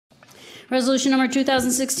Resolution number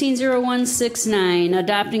 2016-0169,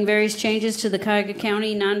 adopting various changes to the Cuyahoga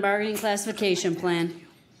County non-bargaining classification plan.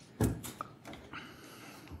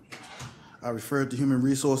 I refer to Human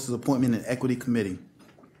Resources Appointment and Equity Committee.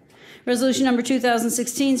 Resolution number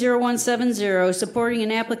 2016-0170, supporting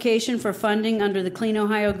an application for funding under the Clean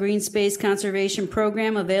Ohio Green Space Conservation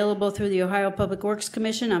Program available through the Ohio Public Works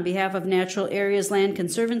Commission on behalf of Natural Areas Land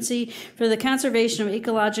Conservancy for the conservation of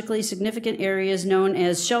ecologically significant areas known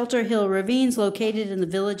as Shelter Hill Ravines located in the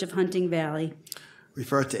village of Hunting Valley.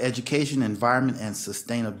 Refer to Education, Environment, and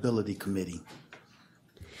Sustainability Committee.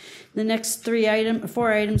 The next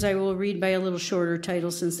four items I will read by a little shorter title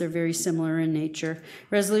since they're very similar in nature.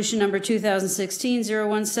 Resolution number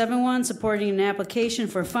 2016-0171, supporting an application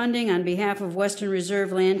for funding on behalf of Western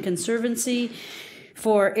Reserve Land Conservancy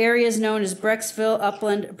for areas known as Brecksville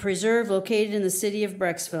Upland Preserve located in the city of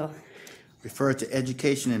Brecksville. Refer to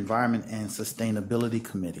Education, Environment, and Sustainability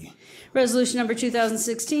Committee. Resolution number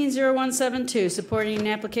 2016-0172, supporting an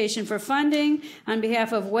application for funding on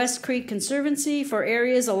behalf of West Creek Conservancy for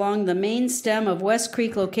areas along the main stem of West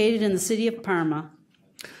Creek located in the city of Parma.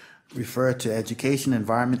 Refer to Education,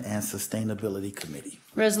 Environment, and Sustainability Committee.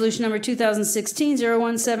 Resolution number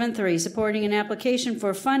 2016-0173, supporting an application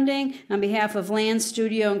for funding on behalf of Land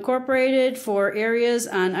Studio Incorporated for areas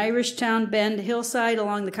on Irishtown Bend Hillside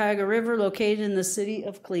along the Cuyahoga River located in the city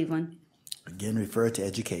of Cleveland. Again, refer to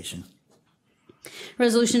Education.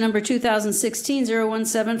 Resolution number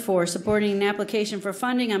 2016-0174, supporting an application for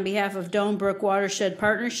funding on behalf of Doan Brook Watershed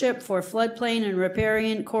Partnership for floodplain and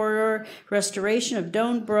riparian corridor restoration of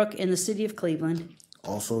Doan Brook in the city of Cleveland.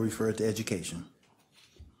 Also refer to Education.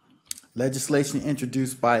 Legislation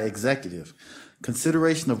introduced by Executive.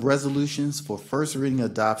 Consideration of resolutions for first reading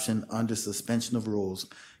adoption under suspension of rules.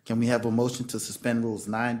 Can we have a motion to suspend rules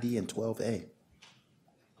 9D and 12A?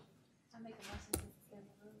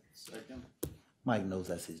 Mike knows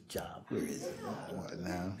that's his job. Where is it?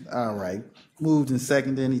 Now. All right. Moved and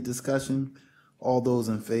seconded. Any discussion? All those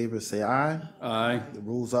in favor say aye. Aye. The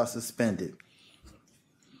rules are suspended.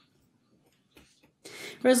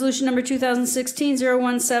 Resolution number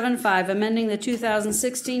 2016-0175, amending the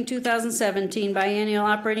 2016-2017 biennial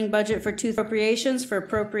operating budget for two appropriations for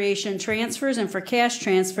appropriation transfers and for cash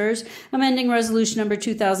transfers, amending resolution number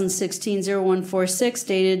 2016-0146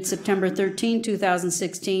 dated September 13,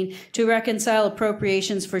 2016 to reconcile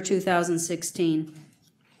appropriations for 2016.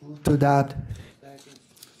 To adopt.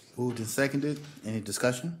 Moved and seconded. Any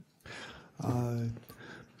discussion?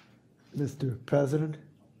 Mr. President?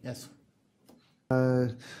 Yes.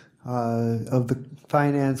 Of the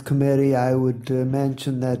Finance Committee, I would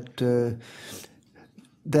mention that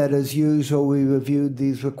that as usual, we reviewed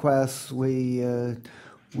these requests. We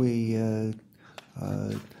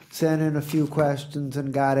sent in a few questions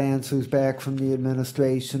and got answers back from the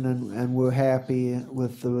administration, and we're happy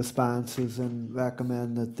with the responses and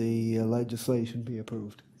recommend that the legislation be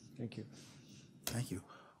approved. Thank you. Thank you.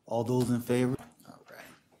 All those in favor? All right.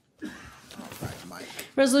 All right, Mike.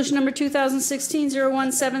 Resolution number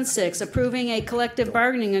 2016-0176, approving a collective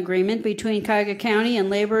bargaining agreement between Cuyahoga County and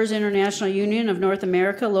Laborers International Union of North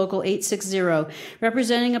America, Local 860,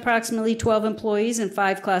 representing approximately 12 employees in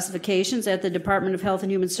 5 classifications at the Department of Health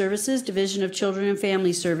and Human Services, Division of Children and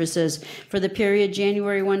Family Services, for the period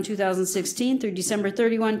January 1, 2016 through December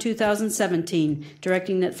 31, 2017,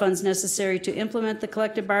 directing that funds necessary to implement the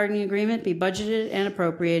collective bargaining agreement be budgeted and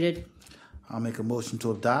appropriated. I'll make a motion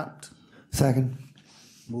to adopt. Second.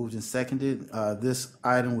 Moved and seconded. This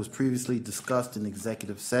item was previously discussed in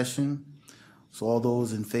executive session. So all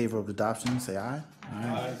those in favor of adoption say aye.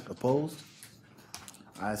 Aye. Opposed?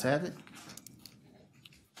 Ayes have it.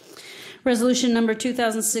 Resolution number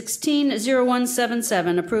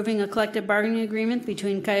 2016-0177, approving a collective bargaining agreement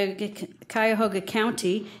between Cuyahoga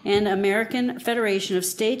County and American Federation of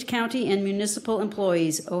State, County, and Municipal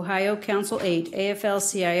Employees, Ohio Council 8,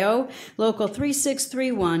 AFL-CIO, Local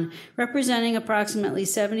 3631, representing approximately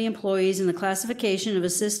 70 employees in the classification of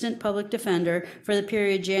Assistant Public Defender for the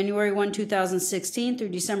period January 1, 2016 through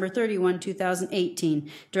December 31,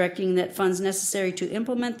 2018, directing that funds necessary to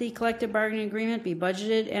implement the collective bargaining agreement be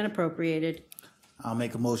budgeted and appropriated. I'll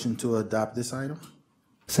make a motion to adopt this item.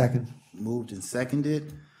 Second. Moved and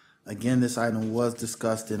seconded. Again, this item was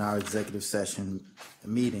discussed in our executive session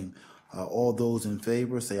meeting. All those in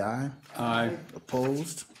favor say aye. Aye.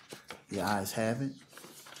 Opposed? The ayes have it.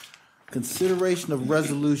 Consideration of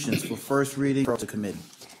resolutions for first reading to committee.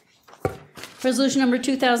 Resolution number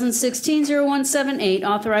 2016-0178,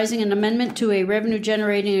 authorizing an amendment to a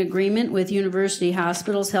revenue-generating agreement with University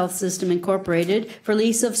Hospitals Health System Incorporated for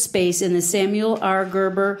lease of space in the Samuel R.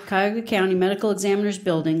 Gerber, Cuyahoga County Medical Examiner's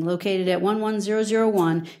Building located at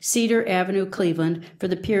 11001 Cedar Avenue, Cleveland, for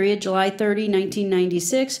the period July 30,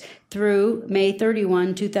 1996 through May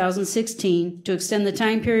 31, 2016, to extend the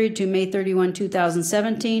time period to May 31,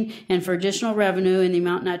 2017, and for additional revenue in the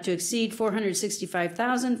amount not to exceed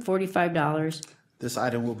 $465,045. This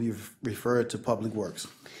item will be referred to Public Works.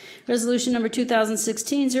 Resolution number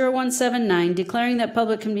 2016-0179, declaring that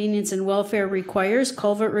public convenience and welfare requires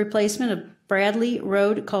culvert replacement of Bradley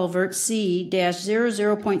Road Culvert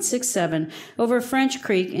C-00.67 over French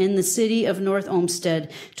Creek in the city of North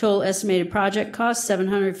Olmsted. Total estimated project cost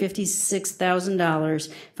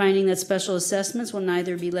 $756,000. Finding that special assessments will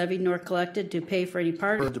neither be levied nor collected to pay for any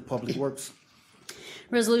part. Referred to Public Works.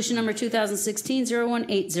 Resolution number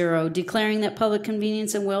 2016-0180, declaring that public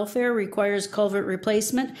convenience and welfare requires culvert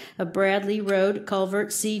replacement of Bradley Road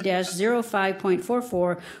Culvert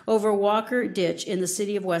C-05.44 over Walker Ditch in the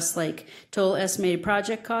city of Westlake. Total estimated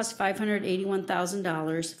project cost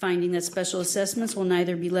 $581,000. Finding that special assessments will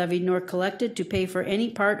neither be levied nor collected to pay for any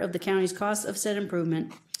part of the county's cost of said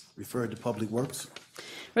improvement. Referred to Public Works.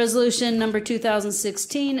 Resolution number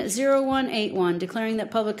 2016-0181, declaring that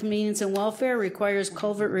public convenience and welfare requires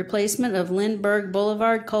culvert replacement of Lindbergh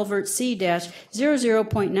Boulevard Culvert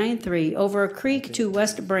C-00.93 over a creek to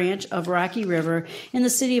West Branch of Rocky River in the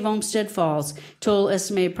city of Olmsted Falls. Total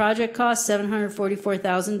estimated project cost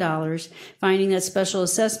 $744,000. Finding that special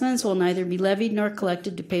assessments will neither be levied nor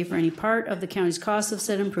collected to pay for any part of the county's cost of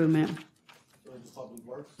said improvement.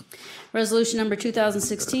 Resolution number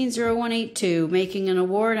 2016-0182, making an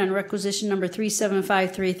award on requisition number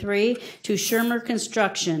 37533 to Shermer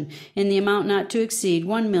Construction in the amount not to exceed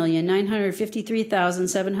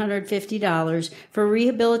 $1,953,750 for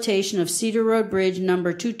rehabilitation of Cedar Road Bridge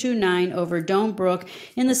number 229 over Dome Brook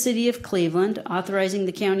in the city of Cleveland, authorizing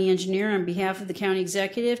the county engineer on behalf of the county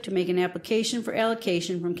executive to make an application for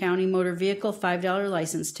allocation from county motor vehicle $5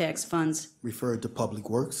 license tax funds. Referred to Public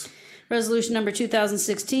Works. Resolution number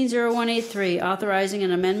 2016-0183, authorizing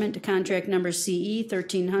an amendment to contract number CE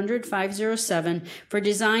 1300-507 for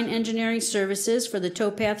design engineering services for the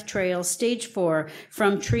Towpath Trail Stage 4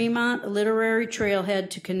 from Tremont Literary Trailhead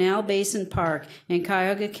to Canal Basin Park in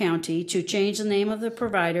Cuyahoga County to change the name of the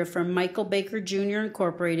provider from Michael Baker Jr.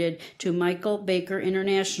 Incorporated to Michael Baker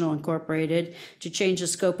International Incorporated, to change the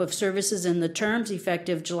scope of services and the terms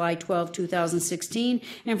effective July 12, 2016,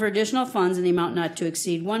 and for additional funds in the amount not to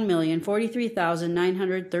exceed $1,043,913.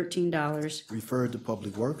 Referred to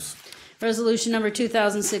Public Works. Resolution number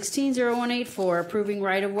 2016-0184, approving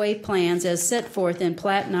right-of-way plans as set forth in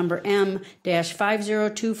plat number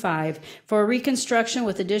M-5025 for reconstruction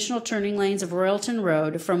with additional turning lanes of Royalton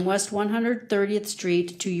Road from West 130th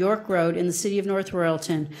Street to York Road in the city of North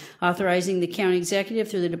Royalton, authorizing the county executive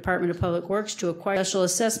through the Department of Public Works to acquire special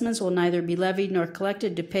assessments will neither be levied nor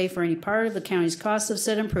collected to pay for any part of the county's cost of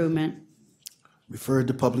said improvement. Referred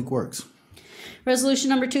to Public Works. Resolution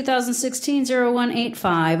number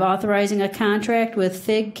 2016-0185, authorizing a contract with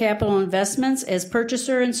FIG Capital Investments as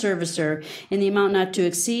purchaser and servicer in the amount not to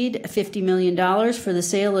exceed $50 million for the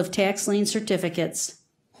sale of tax lien certificates.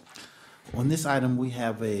 On this item, we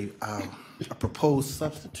have a proposed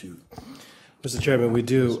substitute. Mr. Chairman, we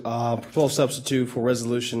do propose substitute for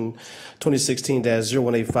Resolution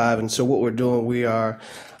 2016-0185, and so what we're doing, we are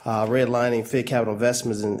redlining FIG Capital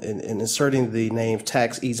Investments and inserting the name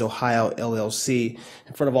Tax Ease Ohio LLC.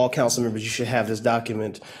 In front of all council members, you should have this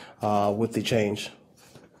document with the change.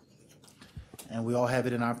 And we all have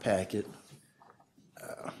it in our packet.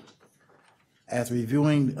 As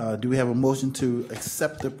reviewing, do we have a motion to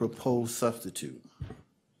accept the proposed substitute?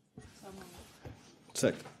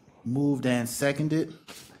 Second. Moved and seconded.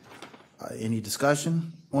 Any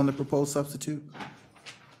discussion on the proposed substitute?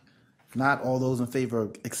 If not, all those in favor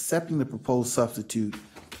of accepting the proposed substitute,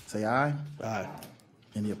 say aye. Aye.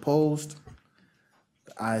 Any opposed?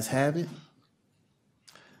 The ayes have it.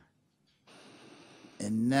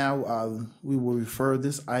 And now we will refer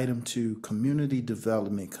this item to Community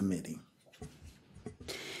Development Committee.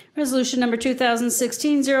 Resolution number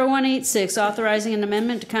 2016-0186, authorizing an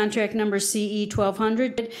amendment to contract number CE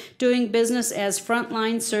 1200, doing business as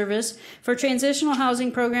Frontline Service for Transitional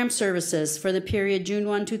Housing Program Services for the period June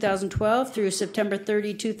 1, 2012 through September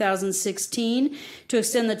 30, 2016, to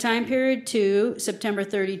extend the time period to September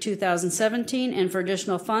 30, 2017, and for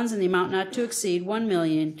additional funds in the amount not to exceed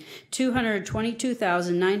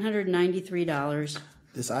 $1,222,993.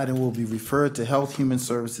 This item will be referred to Health, Human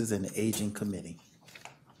Services, and Aging Committee.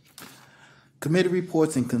 Committee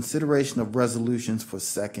reports and consideration of resolutions for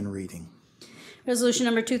second reading. Resolution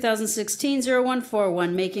number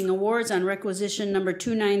 2016-0141, making awards on requisition number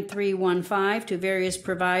 29315 to various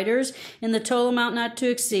providers in the total amount not to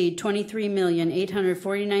exceed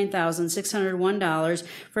 $23,849,601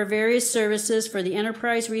 for various services for the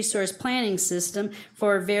Enterprise Resource Planning System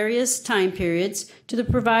for various time periods to the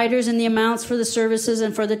providers, and the amounts for the services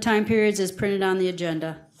and for the time periods is printed on the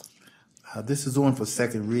agenda. This is on for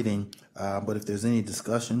second reading, but if there's any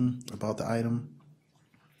discussion about the item,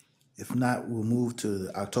 if not, we'll move to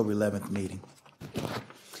the October 11th meeting.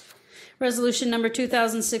 Resolution number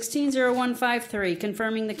 2016-0153,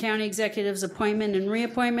 confirming the county executive's appointment and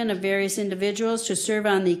reappointment of various individuals to serve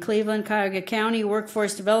on the Cleveland-Cuyahoga County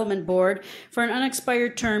Workforce Development Board for an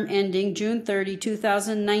unexpired term ending June 30,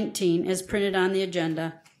 2019, as printed on the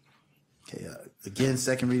agenda. Okay, again,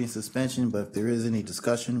 second reading suspension, but if there is any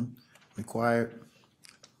discussion required,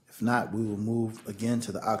 if not, we will move again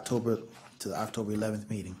to the October 11th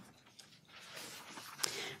meeting.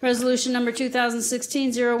 Resolution number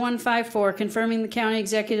 2016-0154, confirming the county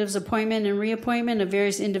executive's appointment and reappointment of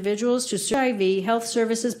various individuals to serve IV Health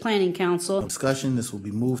Services Planning Council. Discussion, this will be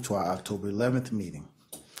moved to our October 11th meeting.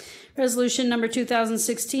 Resolution number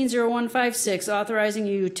 2016-0156, authorizing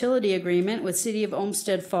a utility agreement with City of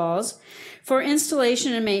Olmsted Falls for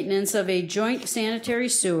installation and maintenance of a joint sanitary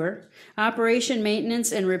sewer, operation,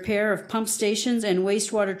 maintenance, and repair of pump stations and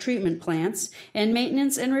wastewater treatment plants, and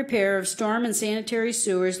maintenance and repair of storm and sanitary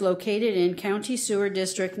sewers located in County Sewer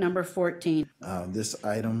District number 14. This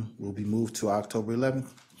item will be moved to October 11th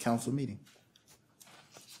council meeting.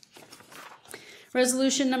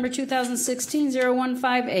 Resolution number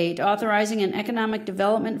 2016-0158, authorizing an Economic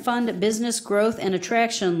Development Fund Business Growth and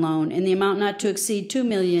Attraction Loan in the amount not to exceed $2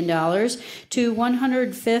 million to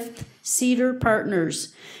 105th Cedar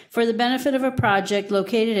Partners for the benefit of a project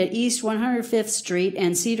located at East 105th Street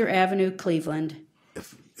and Cedar Avenue, Cleveland.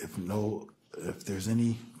 If there's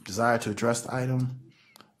any desire to address the item,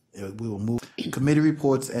 we will move. Committee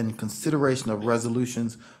reports and consideration of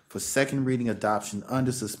resolutions for second reading adoption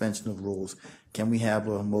under suspension of rules. Can we have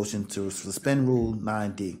a motion to suspend Rule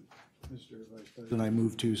 9D? Mr. Vice President, I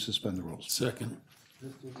move to suspend the rules. Second.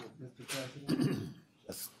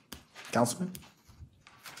 Yes. Councilman?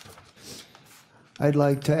 I'd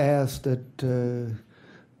like to ask that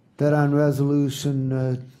that on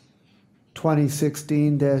resolution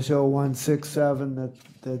 2016-0167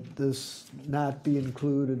 that this not be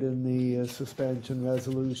included in the suspension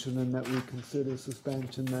resolution, and that we consider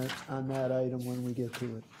suspension on that item when we get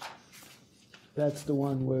to it. That's the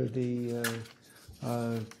one where the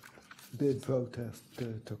bid protest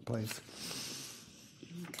took place.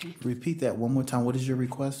 Repeat that one more time. What is your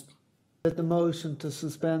request? That the motion to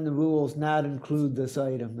suspend the rules not include this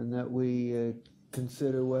item, and that we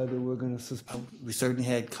consider whether we're going to suspend. We certainly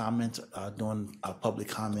had comments during our public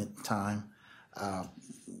comment time.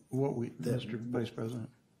 Mr. Vice President,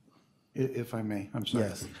 if I may, I'm sorry.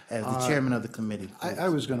 Yes, as the chairman of the committee. I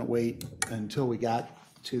was going to wait until we got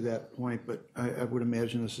to that point, but I would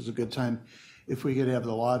imagine this is a good time. If we could have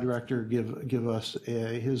the law director give us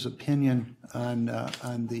his opinion on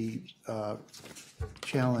the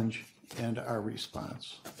challenge and our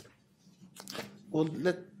response. Well,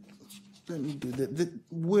 let me do that.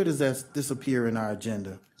 Where does that disappear in our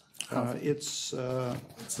agenda? It's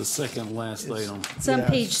It's the second last item. It's on Yes.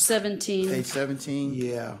 page 17. Page 17?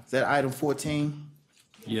 yeah. Is that item 14?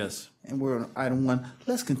 Yes. And we're on item 1.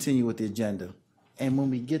 Let's continue with the agenda. And when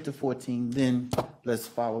we get to 14, then let's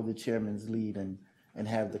follow the chairman's lead and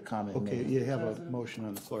have the comment Okay, made. you have a motion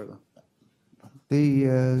on the floor then.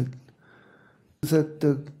 The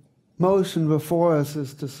motion before us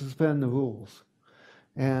is to suspend the rules,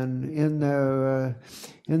 and in their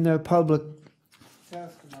public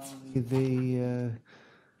testimony,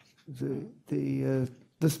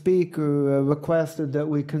 the speaker requested that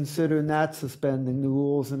we consider not suspending the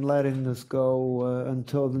rules and letting this go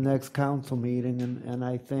until the next council meeting, and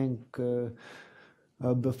I think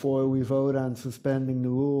before we vote on suspending the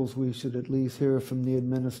rules, we should at least hear from the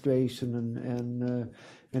administration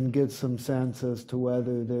and get some sense as to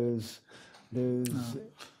whether there's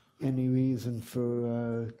any reason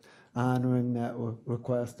for honoring that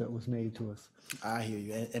request that was made to us. I hear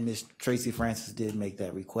you. And Ms. Tracy Francis did make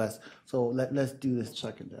that request. So let's do this.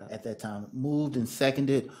 Second that. At that time. Moved and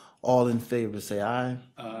seconded. All in favor, say aye.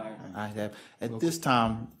 Aye. I have. At this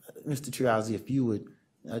time, Mr. Triozzi, if you would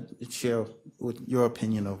share with your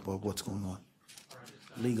opinion of what's going on,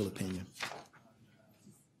 legal opinion.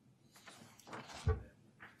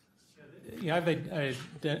 Yeah, I've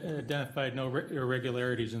identified no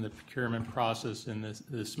irregularities in the procurement process in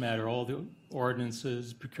this matter. All the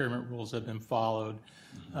ordinances, procurement rules have been followed.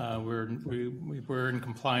 We're in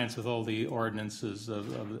compliance with all the ordinances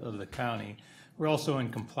of the county. We're also in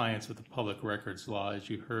compliance with the public records law. As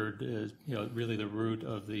you heard, really the root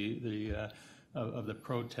of the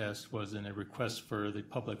protest was in a request for the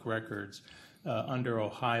public records. Under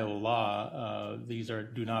Ohio law, these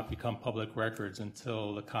do not become public records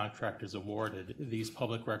until the contract is awarded. These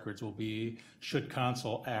public records will be, should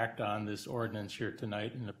council act on this ordinance here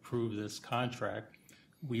tonight and approve this contract,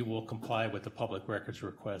 we will comply with the public records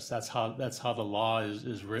request. That's how the law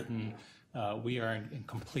is written. We are in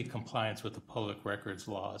complete compliance with the public records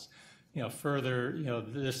laws. Further,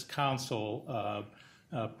 this council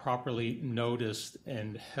properly noticed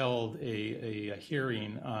and held a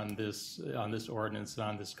hearing on this ordinance and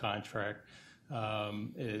on this contract.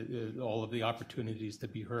 All of the opportunities to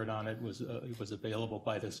be heard on it was available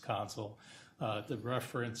by this council. The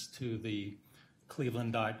reference to the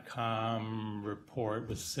Cleveland.com report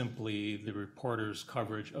was simply the reporter's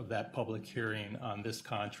coverage of that public hearing on this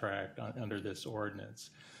contract under this ordinance.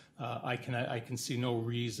 I can see no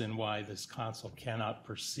reason why this council cannot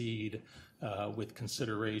proceed with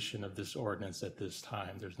consideration of this ordinance at this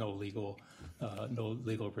time. There's no legal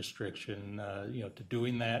restriction to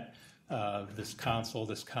doing that. This council,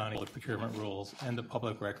 this county, the procurement rules and the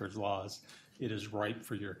public records laws, it is ripe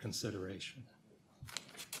for your consideration.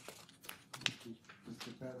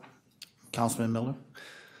 Councilman Miller?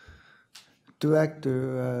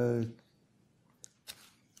 Director,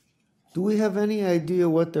 do we have any idea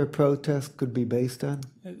what their protest could be based on?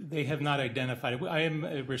 They have not identified it. I am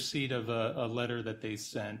a receipt of a letter that they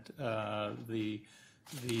sent.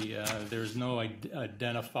 There's no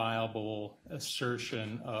identifiable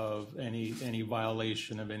assertion of any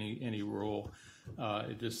violation of any rule.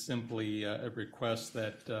 It is simply a request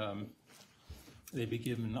that they be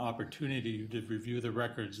given an opportunity to review the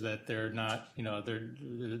records that they're not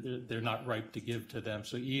ripe to give to them.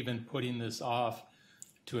 So even putting this off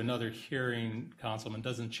to another hearing, Councilman,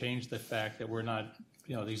 doesn't change the fact that we're not,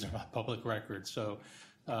 these are not public records. So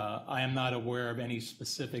I am not aware of any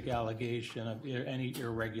specific allegation of any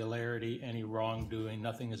irregularity, any wrongdoing.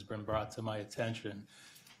 Nothing has been brought to my attention.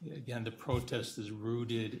 Again, the protest is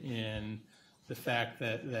rooted in the fact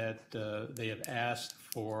that they have asked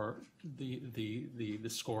for the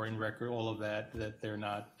scoring record, all of that they're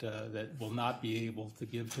not, that will not be able to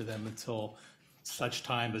give to them until such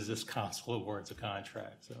time as this council awards a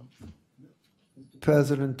contract. So,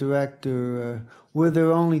 President, Director, were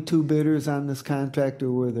there only 2 bidders on this contract,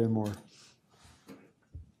 or were there more?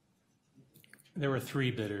 there were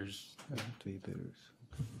 3 bidders. 3 bidders.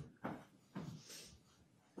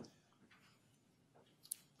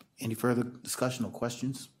 Any further discussion or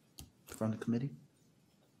questions from the committee?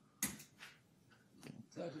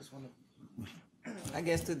 So I just want to, I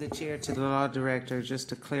guess to the chair, to the law director, just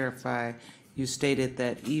to clarify, you stated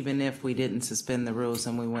that even if we didn't suspend the rules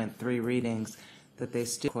and we went 3 readings, that they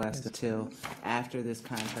still request until after this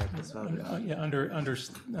contract is voted on. Yeah,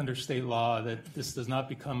 under state law, that this does not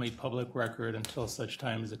become a public record until such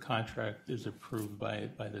time as a contract is approved by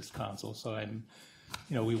this council. So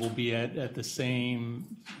we will be at the same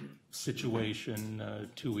situation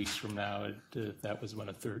 2 weeks from now. If that was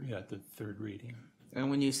at the third reading.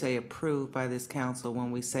 And when you say approved by this council,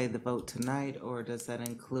 when we say the vote tonight, or does that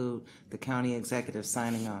include the county executive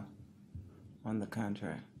signing off on the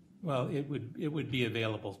contract? Well, it would be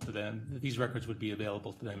available to them. These records would be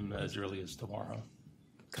available to them as early as tomorrow.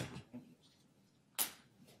 Okay.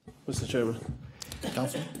 Mr. Chairman,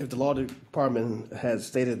 Council? if the law department has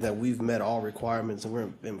stated that we've met all requirements and we're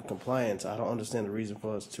in compliance, I don't understand the reason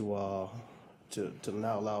for us to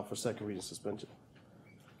now allow for second reading suspension.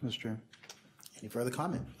 Mr. Chair. Any further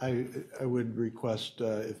comment? I would request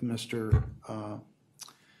if Mr.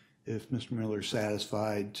 Miller's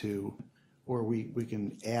satisfied to, or we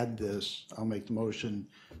can add this, I'll make the motion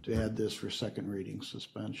to add this for second reading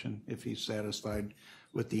suspension if he's satisfied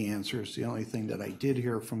with the answers. The only thing that I did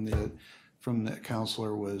hear from the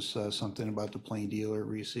counselor was something about the plain dealer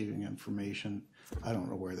receiving information. I don't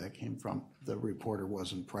know where that came from. The reporter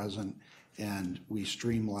wasn't present, and we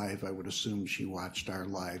stream live. I would assume she watched our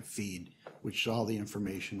live feed, which all the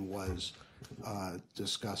information was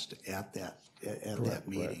discussed at that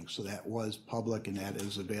meeting. So that was public, and that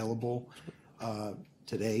is available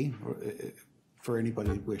today for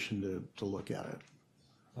anybody wishing to look at it.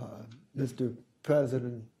 Mr.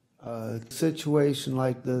 President, situation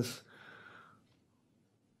like this,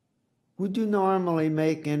 would you normally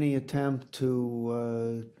make any attempt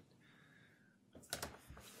to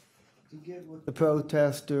get with the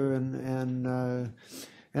protester and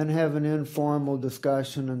have an informal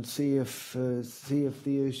discussion and see if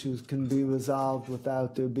the issues can be resolved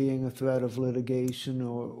without there being a threat of litigation,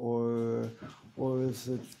 or is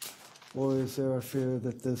there a fear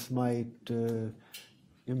that this might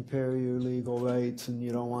impair your legal rights and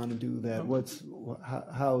you don't want to do that?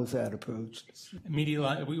 How is that approached?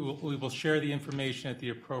 Immediately, we will share the information at the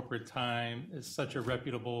appropriate time. It's such a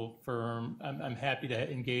reputable firm. I'm happy to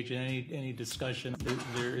engage in any discussion.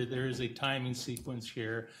 There is a timing sequence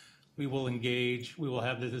here. We will engage. We will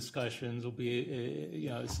have the discussions. Will be,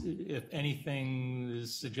 if anything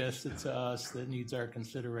is suggested to us that needs our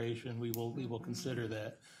consideration, we will consider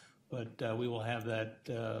that. But we will have that.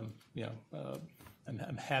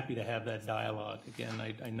 I'm happy to have that dialogue. Again,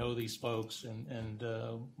 I know these folks, and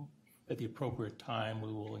at the appropriate time,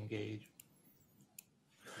 we will engage.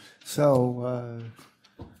 So,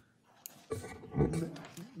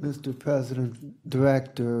 Mr. President,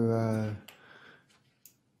 Director,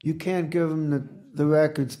 you can't give them the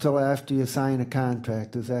records till after you sign a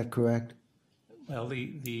contract. Is that correct? Well,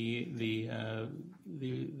 the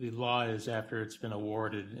law is after it's been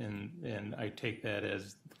awarded, and I take that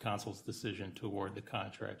as the council's decision to award the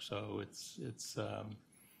contract. So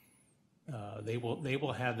they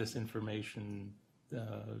will have this information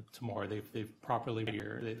tomorrow. They've properly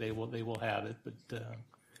here. They will have it, but.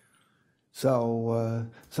 So,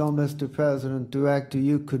 Mr. President, Director,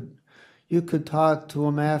 you could talk to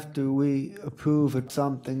them after we approve of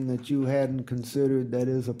something that you hadn't considered that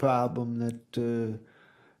is a problem, that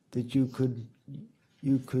you could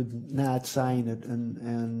not sign it,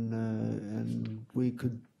 and we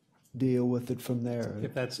could deal with it from there.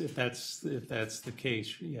 If that's the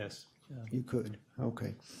case, yes. You could.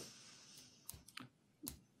 Okay.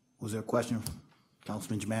 Was there a question,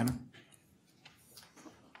 Councilman Jemana?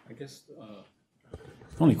 I guess the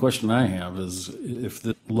only question I have is if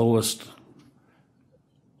the lowest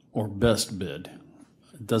or best bid,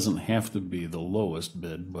 it doesn't have to be the lowest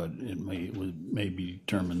bid, but it may be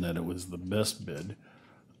determined that it was the best bid.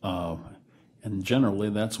 And generally,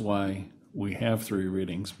 that's why we have 3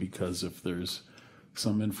 readings, because if there's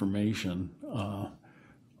some information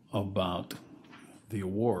about the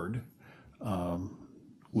award,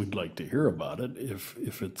 we'd like to hear about it.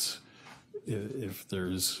 If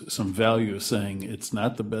there's some value of saying it's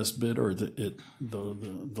not the best bid or the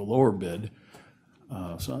lower bid.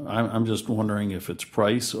 So I'm just wondering if it's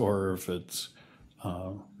price or if it's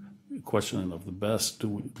a question of the best.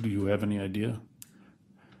 Do you have any idea?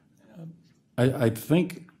 I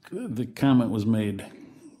think the comment was made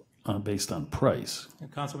based on price.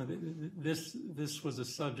 Councilman, this was a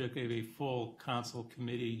subject of a full council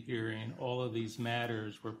committee hearing. All of these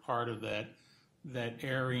matters were part of that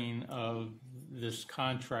airing of this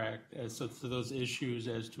contract as to those issues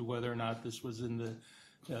as to whether or not this was in the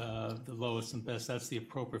lowest and best. That's the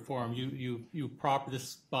appropriate forum.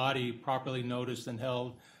 This body properly noticed and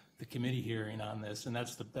held the committee hearing on this, and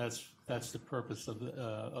that's the purpose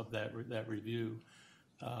of that review.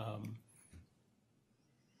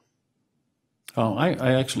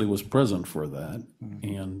 I actually was present for that,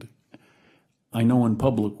 and I know in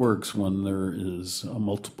Public Works when there is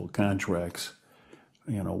multiple contracts,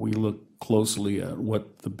 we look closely at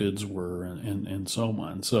what the bids were and so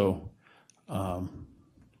on. So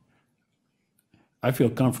I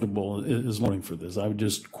feel comfortable is voting for this. I'm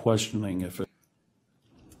just questioning if it.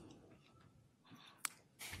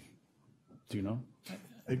 Do you know?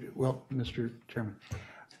 Well, Mr. Chairman,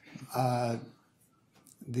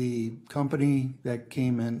 the company that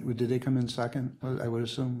came in, did they come in second? I would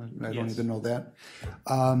assume. I don't Yes. even know that.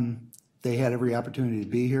 They had every opportunity to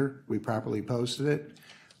be here. We properly posted it.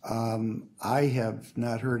 I have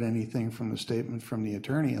not heard anything from the statement from the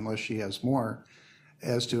attorney, unless she has more,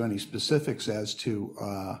 as to any specifics as to,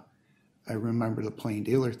 I remember the plain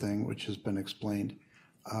dealer thing, which has been explained.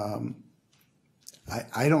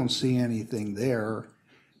 I don't see anything there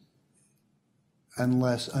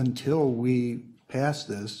until we pass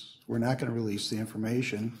this, we're not going to release the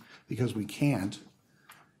information because we can't.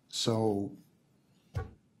 So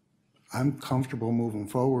I'm comfortable moving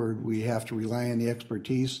forward. We have to rely on the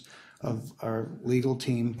expertise of our legal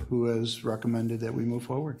team, who has recommended that we move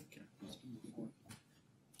forward.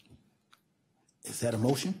 Is that a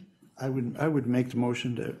motion? I would make the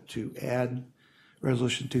motion to add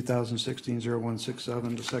Resolution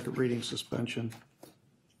 2016-0167 to second reading suspension.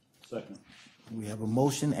 Second. We have a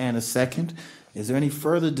motion and a second. Is there any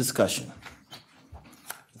further discussion?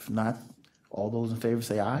 If not, all those in favor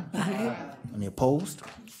say aye. Aye. Any opposed?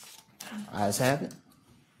 Ayes have it.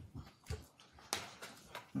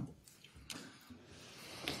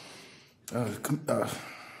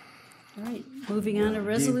 All right, moving on to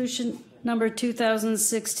resolution number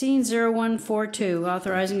 2016-0142,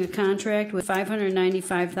 authorizing a contract with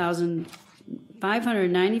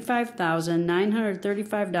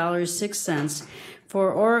 $595,935.06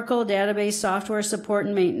 for Oracle database software support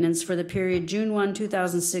and maintenance for the period June 1,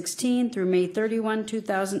 2016 through May 31,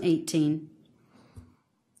 2018.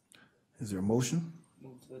 Is there a motion?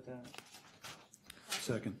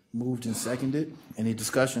 Second. Moved and seconded. Any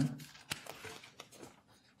discussion?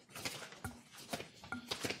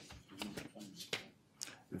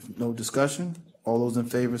 If no discussion, all those in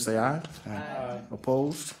favor say aye. Aye.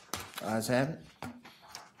 Opposed? Ayes have it.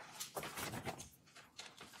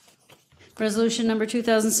 Resolution number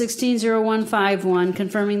 2016-0151,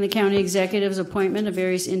 confirming the county executive's appointment of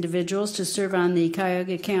various individuals to serve on the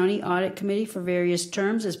Cuyahoga County Audit Committee for various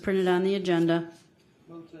terms as printed on the agenda.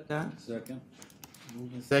 Second.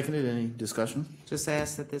 Moved and seconded. Any discussion? Just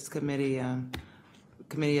ask that this committee,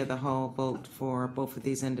 committee of the whole vote for both of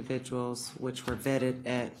these individuals, which were vetted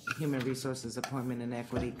at Human Resources Appointment and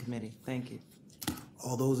Equity Committee. Thank you.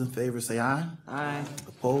 All those in favor say aye. Aye.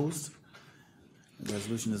 Opposed? The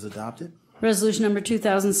resolution is adopted. Resolution number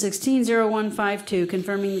 2016-0152,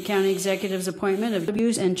 confirming the county executive's appointment of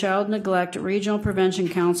Abuse and Child Neglect Regional Prevention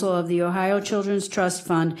Council of the Ohio Children's Trust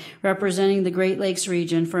Fund, representing the Great Lakes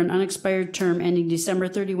region for an unexpired term ending December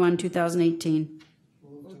 31, 2018.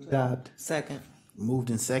 Adopt. Second. Moved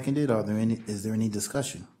and seconded. Is there any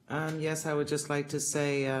discussion? Yes, I would just like to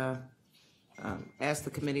say, ask the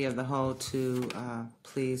committee of the whole to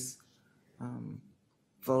please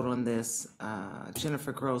vote on this.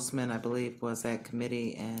 Jennifer Grossman, I believe, was at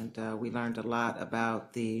committee, and we learned a lot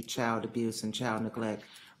about the Child Abuse and Child Neglect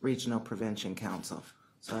Regional Prevention Council.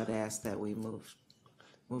 So I'd ask that we move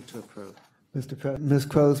to approve. Ms.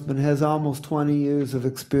 Grossman has almost 20 years of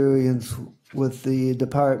experience with the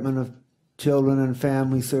Department of Children and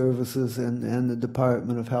Family Services and the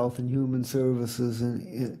Department of Health and Human Services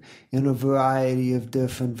in a variety of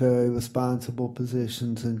different, very responsible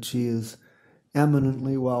positions, and she is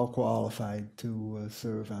eminently well qualified to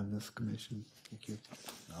serve on this commission. Thank you.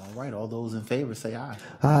 All right. All those in favor say aye.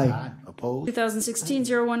 Aye. Opposed?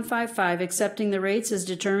 2016-0155, accepting the rates as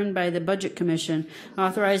determined by the Budget Commission,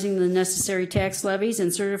 authorizing the necessary tax levies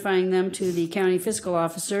and certifying them to the county fiscal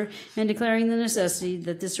officer, and declaring the necessity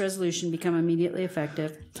that this resolution become immediately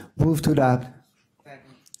effective. Move to adopt.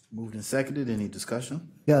 Moved and seconded. Any discussion?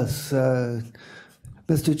 Yes,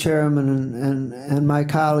 Mr. Chairman and my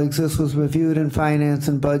colleagues, this was reviewed in Finance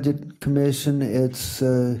and Budget Commission. It's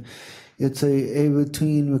a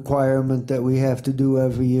routine requirement that we have to do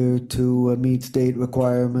every year to meet state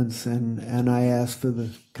requirements, and I ask for the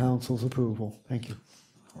council's approval. Thank you.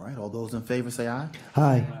 All right. All those in favor say aye.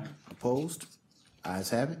 Aye. Opposed? Ayes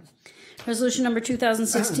have it. Resolution number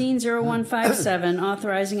 2016-0157,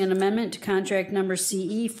 authorizing an amendment to contract number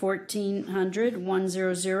CE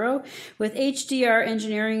 1400-100 with HDR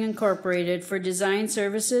Engineering Incorporated for design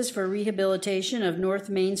services for rehabilitation of North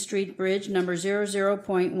Main Street Bridge number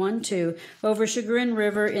 00.12 over Chagrin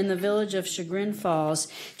River in the village of Chagrin Falls,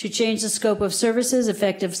 to change the scope of services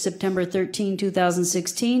effective September 13,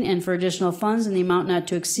 2016, and for additional funds in the amount not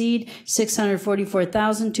to exceed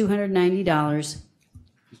 $644,290.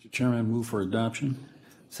 Chairman, I move for adoption.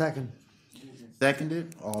 Second.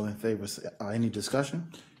 Seconded. All in favor say aye. Any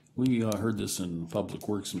discussion? We heard this in Public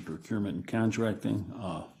Works and Procurement and Contracting.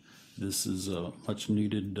 This is a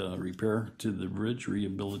much-needed repair to the bridge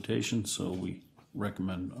rehabilitation, so we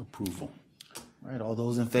recommend approval. All right. All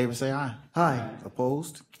those in favor say aye. Aye.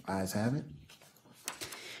 Opposed? Ayes have it.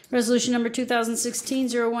 Resolution number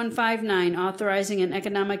 2016-0159, authorizing an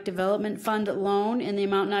economic development fund loan in the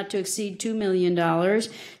amount not to exceed $2 million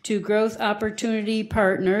to Growth Opportunity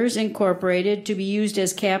Partners Incorporated to be used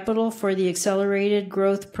as capital for the Accelerated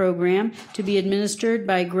Growth Program to be administered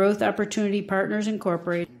by Growth Opportunity Partners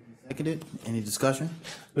Incorporated. Seconded. Any discussion?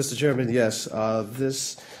 Mr. Chairman, yes,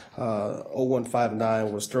 this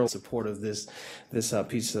 0159 was thoroughly supportive of this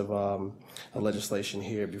piece of legislation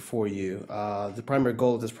here before you. The primary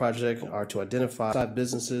goal of this project are to identify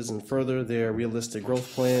businesses and further their realistic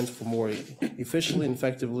growth plans for more efficiently and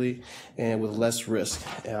effectively and with less risk.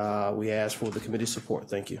 We ask for the committee's support.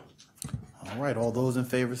 Thank you. All right. All those in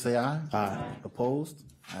favor say aye. Aye. Opposed?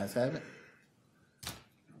 Ayes have it.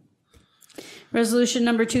 Resolution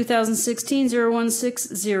number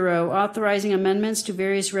 2016-0160, authorizing amendments to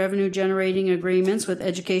various revenue-generating agreements with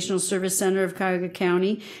Educational Service Center of Cuyahoga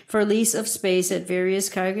County for lease of space at various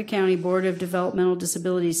Cuyahoga County Board of Developmental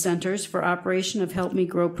Disability Centers for operation of Help Me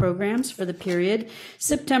Grow programs for the period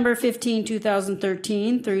September 15,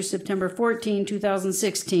 2013 through September 14,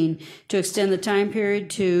 2016, to extend the time period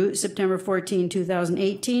to September 14,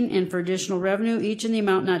 2018, and for additional revenue, each in the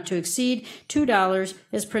amount not to exceed $2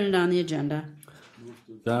 as printed on the agenda.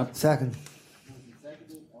 Adopt. Second.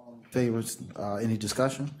 Favor, any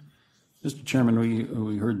discussion? Mr. Chairman,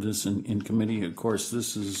 we heard this in committee. Of course,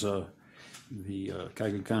 this is the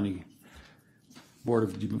Cuyahoga County Board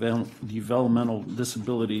of Developmental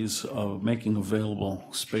Disabilities making available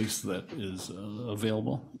space that is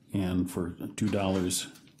available, and for $2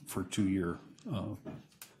 for 2-year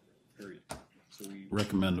period. So we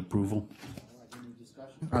recommend approval.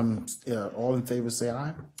 All in favor say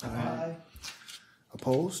aye. Aye.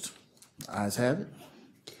 Opposed? Ayes have it.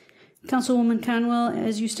 Councilwoman Conwell,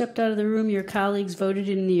 as you stepped out of the room, your colleagues voted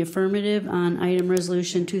in the affirmative on item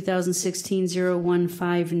resolution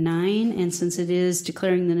 2016-0159, and since it is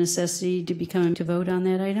declaring the necessity to become to vote on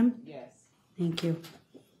that item? Yes. Thank you.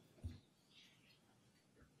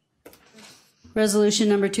 Resolution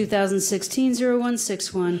number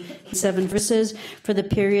 2016-0161, 7 verses for the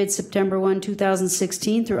period September 1,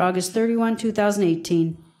 2016 through August 31,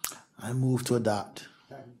 2018. I move to adopt.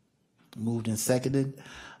 Moved and seconded.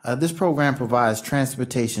 This program provides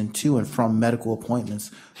transportation to and from medical appointments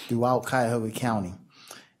throughout Cuyahoga County.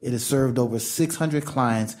 It has served over 600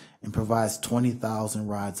 clients and provides 20,000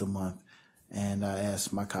 rides a month. And I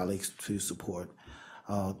ask my colleagues to support.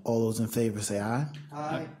 All those in favor say aye.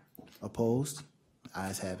 Aye. Opposed?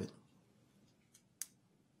 Ayes have it.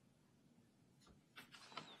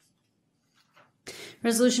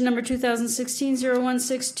 Resolution number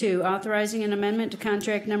 2016-0162, authorizing an amendment to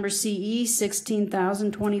contract number CE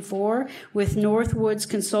 16024 with Northwoods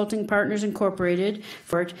Consulting Partners Incorporated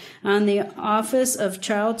on the Office of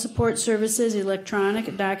Child Support Services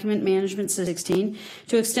Electronic Document Management System 16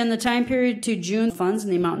 to extend the time period to June funds in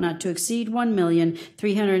the amount not to exceed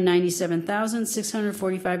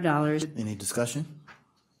 $1,397,645. Any discussion?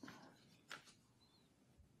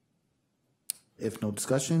 If no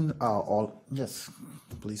discussion, yes,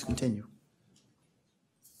 please continue.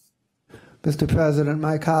 Mr. President,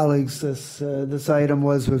 my colleagues, this item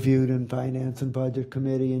was reviewed in Finance and Budget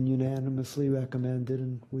Committee and unanimously recommended,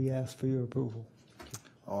 and we ask for your approval.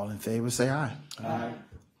 All in favor say aye. Aye.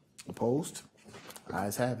 Opposed?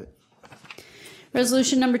 Ayes have it.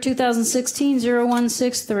 Resolution number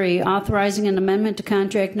 2016-0163, authorizing an amendment to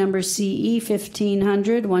contract number CE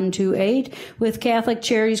 1500128 with Catholic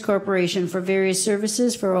Charities Corporation for various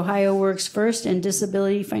services for Ohio Works First and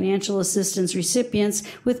disability financial assistance recipients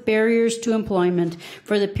with barriers to employment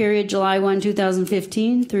for the period July 1,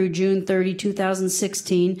 2015 through June 30,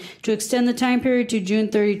 2016, to extend the time period to June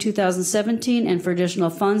 30, 2017, and for additional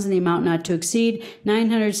funds in the amount not to exceed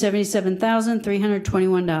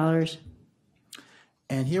 $977,321.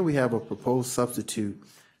 And here we have a proposed substitute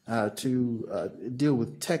to deal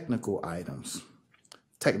with technical items,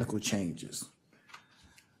 technical changes.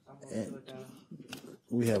 And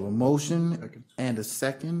we have a motion and a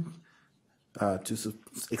second to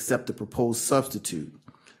accept the proposed substitute.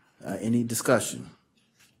 Any discussion?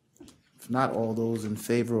 If not, all those in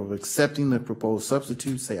favor of accepting the proposed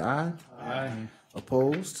substitute say aye. Aye.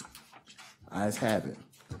 Opposed? Ayes have it.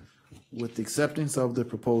 With the acceptance of the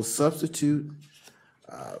proposed substitute,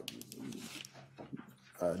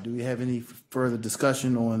 do we have any further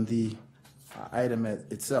discussion on the item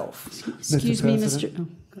itself? Excuse me, Mr.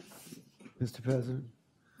 Mr. President,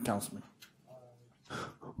 Councilman.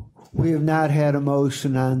 we have not had a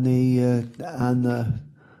motion on the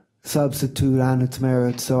substitute on its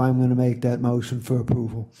merits, so I'm going to make that motion for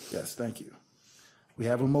approval. Yes, thank you. We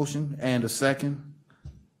have a motion and a second.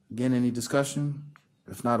 Again, any discussion?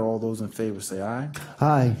 If not, all those in favor say aye.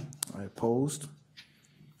 Aye. Opposed?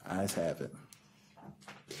 Ayes have it.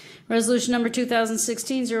 Resolution number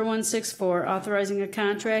 2016-0164, authorizing a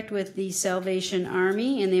contract with the Salvation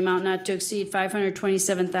Army in the amount not to exceed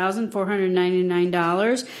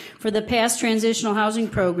 $527,499 for the past transitional housing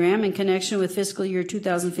program in connection with fiscal year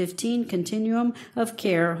 2015 Continuum of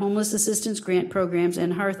Care, Homeless Assistance Grant Programs,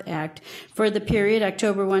 and Hearth Act for the period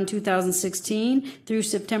October 1, 2016 through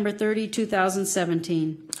September 30,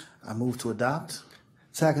 2017. I move to adopt.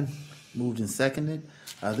 Second. Moved and seconded.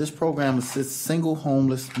 This program assists single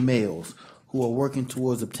homeless males who are working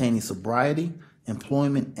towards obtaining sobriety,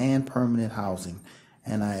 employment, and permanent housing.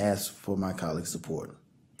 And I ask for my colleagues' support.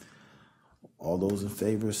 All those in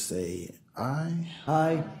favor say aye.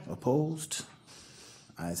 Aye. Opposed?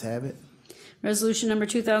 Ayes have it. Resolution number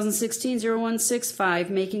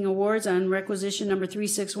 2016-0165, making awards on requisition number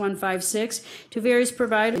 36156 to various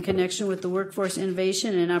providers in connection with the Workforce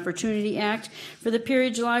Innovation and Opportunity Act for the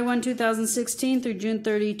period July 1, 2016 through June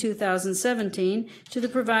 30, 2017, to the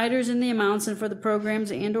providers in the amounts and for the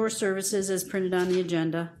programs and/or services as printed on the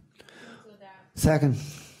agenda. Second.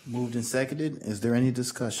 Moved and seconded. Is there any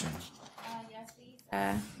discussion?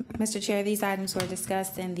 Mr. Chair, these items were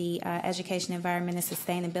discussed in the Education, Environment, and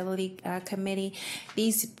Sustainability Committee.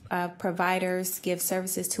 These providers give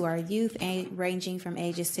services to our youth ranging from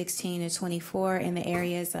ages 16 to 24 in the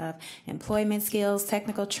areas of employment skills,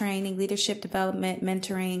 technical training, leadership development,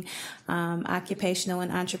 mentoring, occupational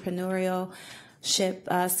and entrepreneurship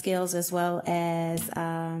skills, as well as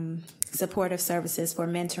supportive services for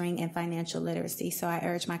mentoring and financial literacy. So I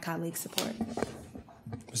urge my colleagues' support.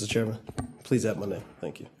 Mr. Chairman, please add my name.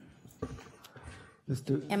 Thank you.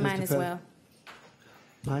 And mine as well.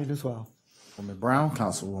 Mine as well. Councilwoman Brown,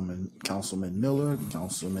 Councilman Miller,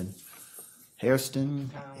 Councilman Hairston,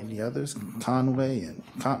 any others? Conway and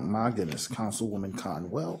my goodness, Councilwoman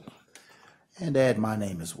Conwell, and add my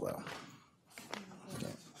name as well.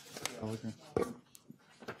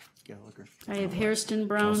 Gallagher. I have Hairston,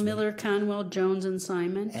 Brown, Miller, Conwell, Jones, and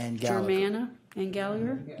Simon. And Gallagher. Germana and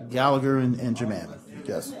Gallagher. Gallagher and Germain.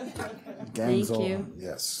 Yes. Gangs Thank all. you.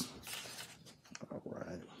 Yes. All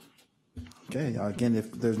right. Okay. Again,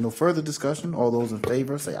 if there's no further discussion, all those in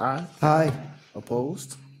favor say aye. Aye.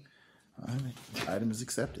 Opposed? All right. Item is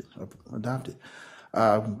accepted, adopted.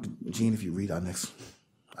 Gene, if you read our next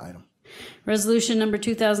item. Resolution number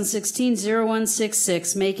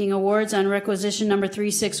 2016-0166, making awards on requisition number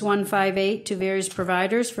 36158 to various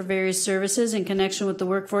providers for various services in connection with the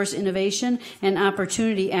Workforce Innovation and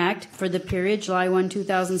Opportunity Act for the period July 1,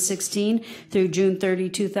 2016 through June 30,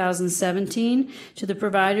 2017, to the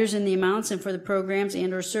providers in the amounts and for the programs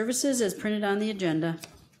and/or services as printed on the agenda.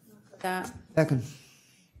 Second.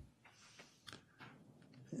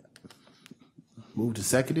 Moved and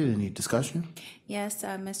seconded. Any discussion? Yes,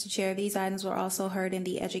 Mr. Chair, these items were also heard in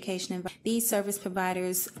the education. These service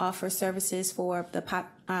providers offer services for the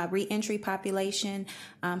re-entry population,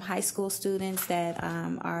 high school students that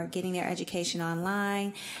are getting their education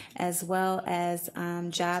online, as well as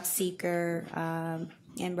job seeker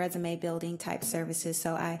and resume building type services.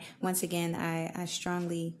 So once again, I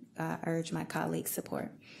strongly urge my colleagues'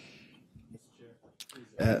 support.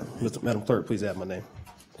 Madam Clerk, please add my name.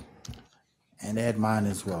 And add mine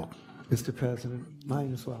as well. Mr. President,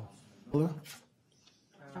 mine as well. Miller?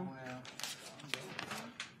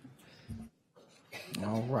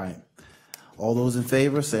 All right. All those in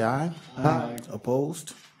favor, say aye. Aye.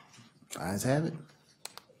 Opposed? Ayes have it.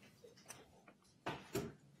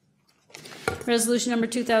 Resolution number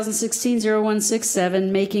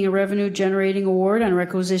 2016-0167, making a revenue generating award on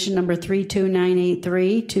requisition number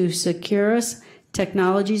 32983 to Securus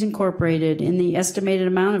Technologies Incorporated in the estimated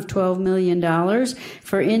amount of $12 million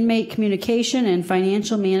for inmate communication and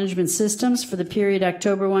financial management systems for the period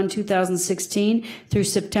October 1, 2016 through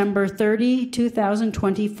September 30,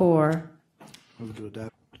 2024. Move to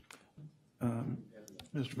adopt.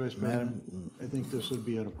 Mr. Vice President, I think this would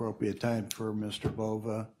be an appropriate time for Mr.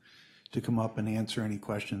 Bova to come up and answer any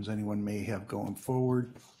questions anyone may have going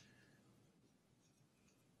forward.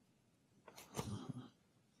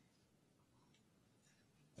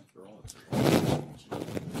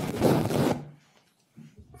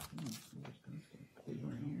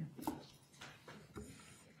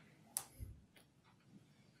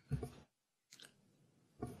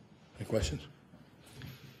 Any questions?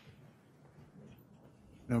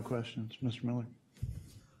 No questions, Mr. Miller?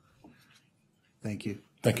 Thank you.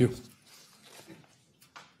 Thank you.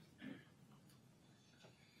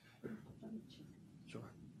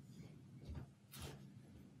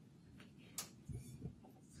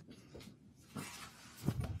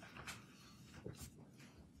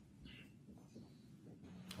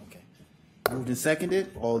 Moved and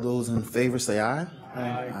seconded. All those in favor say aye.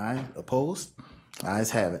 Aye. Aye. Opposed?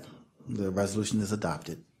 Ayes have it. The resolution is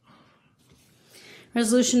adopted.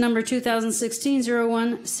 Resolution number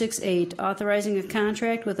 2016-0168, authorizing a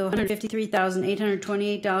contract with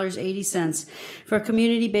 $153,828.80 for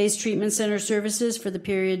community-based treatment center services for the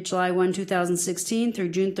period July 1, 2016 through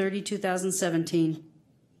June 30, 2017.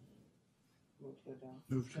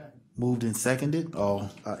 Moved and seconded.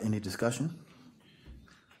 All, any discussion?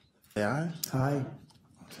 Say aye. Aye.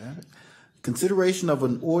 Ayes have it. Consideration of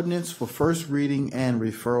an ordinance for first reading and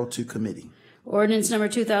referral to committee. Ordinance number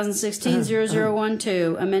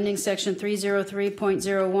 2016-0012, amending section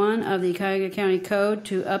 303.01 of the Cuyahoga County Code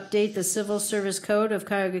to update the Civil Service Code of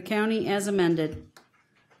Cuyahoga County as amended.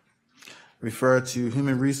 refer to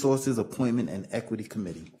Human Resources Appointment and Equity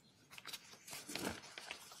Committee.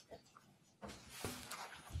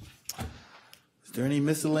 Is there any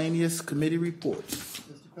miscellaneous committee reports?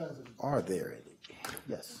 Are there any?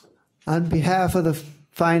 Yes. On behalf of the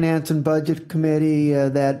Finance and Budget Committee,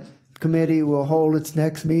 that committee will hold its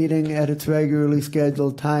next meeting at its regularly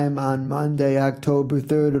scheduled time on Monday, October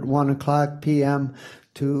 3rd at 1:00 p.m.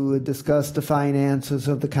 to discuss the finances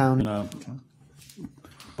of the county.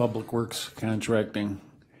 Public Works Contracting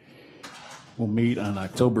will meet on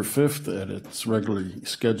October 5th at its regularly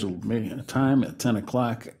scheduled time at 10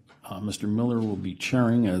 o'clock. Mr. Miller will be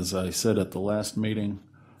chairing, as I said at the last meeting.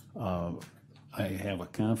 I have a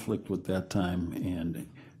conflict with that time, and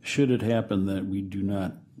should it happen that we do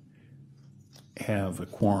not have a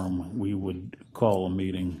quorum, we would call a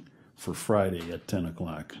meeting for Friday at 10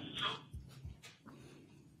 o'clock.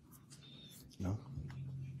 No?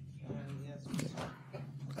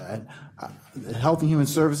 The Health and Human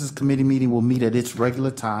Services Committee meeting will meet at its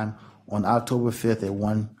regular time on October 5th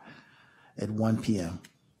at 1 p.m.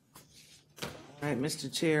 All right,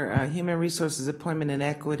 Mr. Chair, Human Resources Appointment and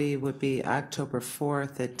Equity would be October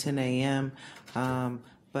 4th at 10 a.m.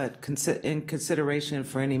 But in consideration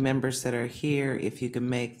for any members that are here, if you can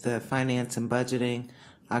make the Finance and Budgeting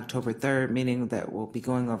October 3rd meeting, that will be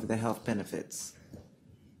going over the health benefits.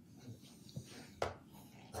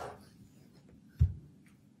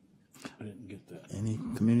 I didn't get that. Any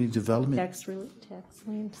community development? Tax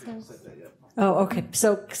lien sales? Oh, okay.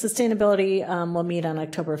 So sustainability will meet on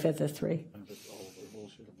October 5th at 3.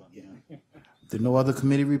 There are no other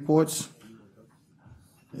committee reports?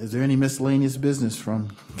 Is there any miscellaneous business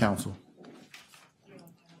from council?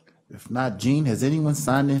 If not, Jean, has anyone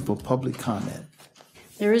signed in for public comment?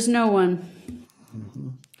 There is no one.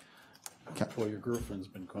 Well, your girlfriend's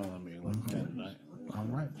been calling me like that, and All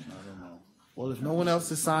right. I don't know. Well, if no one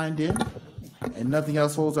else is signed in and nothing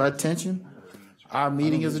else holds our attention, our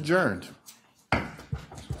meeting is adjourned.